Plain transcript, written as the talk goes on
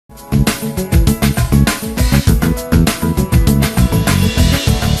TRS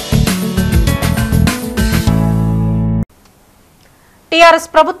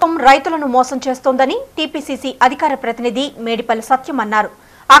ప్రభుత్వం రైతులను మోసం చేస్తోందని టీపీసీసీ అధికార ప్రతినిధి మేడిపల్లి సత్యం అన్నారు.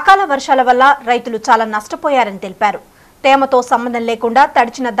 అకాల వర్షాల వల్ల రైతులు చాలా నష్టపోయారని తెలిపారు. తేమతో సంబంధం లేకుండా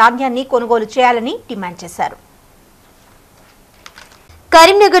తడిచిన ధాన్యాన్ని కొనుగోలు చేయాలని డిమాండ్ చేశారు.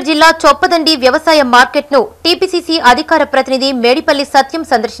 కరీంనగర్ జిల్లా చొప్పదండి వ్యవసాయ మార్కెట్ ను టీపీసీసీ అధికార ప్రతినిధి మేడిపల్లి సత్యం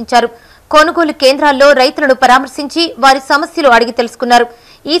సందర్శించారు. కొనుగోలు కేంద్రాల్లో రైతులను పరామర్శించి వారి సమస్యలు అడిగి తెలుసుకున్నారు.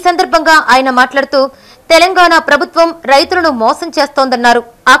 ఈ సందర్భంగా ఆయన మాట్లాడుతూ తెలంగాణ ప్రభుత్వం రైతులను మోసం చేస్తోందన్నారు.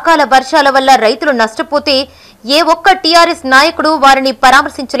 అకాల వర్షాల వల్ల రైతులు నష్టపోతే ఏ ఒక్క టీఆర్ఎస్ నాయకుడు వారిని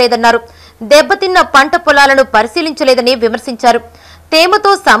పరామర్శించలేదన్నారు. దెబ్బతిన్న పంట పొలాలను పరిశీలించలేదని విమర్శించారు.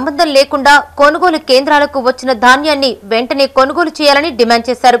 తేమతో సంబంధం లేకుండా కొనుగోలు కేంద్రాలకు వచ్చిన ధాన్యాన్ని వెంటనే కొనుగోలు చేయాలని డిమాండ్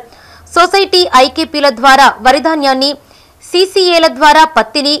చేశారు. సొసైటీ ఐకేపీల ద్వారా వరిధాన్యాన్ని, సీసీఏల ద్వారా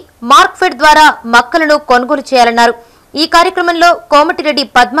పత్తిని, మార్క్ఫెడ్ ద్వారా మక్కలను కొనుగోలు చేయాలన్నారు. ఈ కార్యక్రమంలో కోమటిరెడ్డి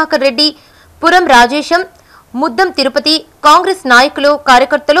పద్మాకర్ రెడ్డి, పురం రాజేశం, ముద్దం తిరుపతి, కాంగ్రెస్ నాయకులు,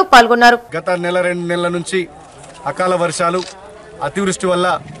 కార్యకర్తలు పాల్గొన్నారు. గత నెల 2 నెలల నుంచి అకాల వర్షాలు, అతివృష్టి వల్ల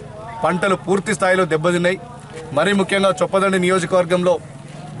పంటలు పూర్తి స్థాయిలో దెబ్బతిన్నాయి. మరీ ముఖ్యంగా చొప్పదండి నియోజకవర్గంలో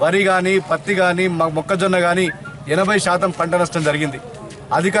వరి కానీ, పత్తి కానీ, మొక్కజొన్న కానీ 80% పంట నష్టం జరిగింది.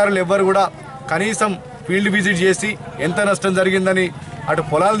 అధికారులు ఎవ్వరు కూడా కనీసం ఫీల్డ్ విజిట్ చేసి ఎంత నష్టం జరిగిందని అటు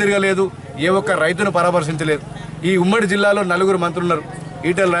పొలాలు తిరగలేదు, ఏ ఒక్క రైతును పరామర్శించలేదు. ఈ ఉమ్మడి జిల్లాలో 4 మంత్రులు ఉన్నారు.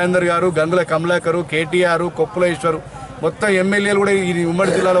 ఈటెల రాజేందర్ గారు, గంగుల కమలాకరు, కేటీఆర్, కొప్పుల ఈశ్వరు, మొత్తం ఎమ్మెల్యేలు కూడా ఈ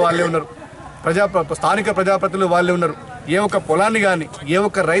ఉమ్మడి జిల్లాలో వాళ్ళే ఉన్నారు. స్థానిక ప్రజాప్రతినిధులు వాళ్ళే ఉన్నారు. ఏ ఒక్క పొలాన్ని కానీ, ఏ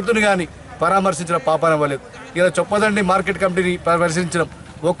ఒక్క రైతుని కానీ పరామర్శించిన పాపాన అవ్వలేదు. ఇలా చొప్పదండి మార్కెట్ కమిటీని పరిశీలించడం,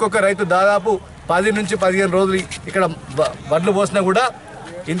 ఒక్కొక్క రైతు దాదాపు 10 నుంచి 15 రోజులు ఇక్కడ వడ్లు పోసినా కూడా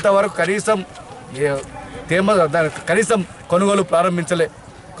ఇంతవరకు కనీసం కొనుగోలు ప్రారంభించలే.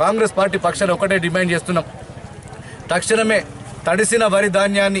 కాంగ్రెస్ పార్టీ పక్షాన ఒకటే డిమాండ్ చేస్తున్నాం, తక్షణమే తడిసిన వరి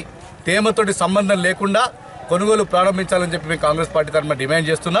ధాన్యాన్ని తేమతోటి సంబంధం లేకుండా కొనుగోలు ప్రారంభించాలని చెప్పి మేము కాంగ్రెస్ పార్టీ తరఫున డిమాండ్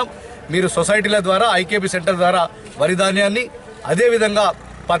చేస్తున్నాం. మీరు సొసైటీల ద్వారా, ఐకేపీ సెంటర్ ద్వారా వరి ధాన్యాన్ని, అదేవిధంగా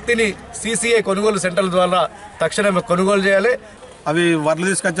పత్తిని సీసీఐ కొనుగోలు సెంటర్ల ద్వారా తక్షణమే కొనుగోలు చేయాలి. అవి వడ్లు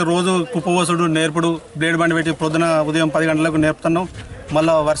తీసుకొచ్చి రోజు కుప్పపోసుడు, నేర్పుడు, బ్లేడ్ బండి పెట్టి పొద్దున ఉదయం 10 గంటలకు నేర్పుతున్నాం.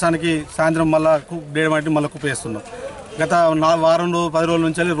 మళ్ళీ వర్షానికి సాయంత్రం మళ్ళీ బ్లేడ్ బండి మళ్ళీ కుప్ప వేస్తున్నాం. గత 10 రోజుల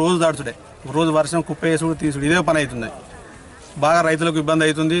నుంచి రోజు దాడుచుడే, రోజు వర్షం కుప్ప వేసుడు, తీసుడు, ఇదే పని అవుతుంది. బాగా రైతులకు ఇబ్బంది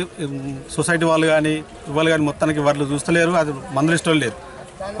అవుతుంది. సొసైటీ వాళ్ళు కానీ ఇవాళ కానీ మొత్తానికి వడ్లు చూస్తలేరు, అది మందులు ఇష్టం లేదు.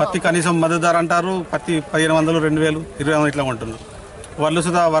 పత్తి కనీసం మద్దతు ధర అంటారు, పత్తి 1500, 2000, 2000 ఇట్లా ఉంటున్నారు.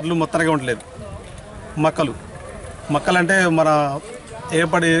 వడ్లు మొత్తానికి ఉండలేదు. మక్కలు అంటే మన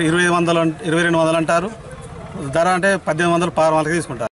ఏపడి 2200 అంటారు, ధర అంటే 1800, 1600 తీసుకుంటారు.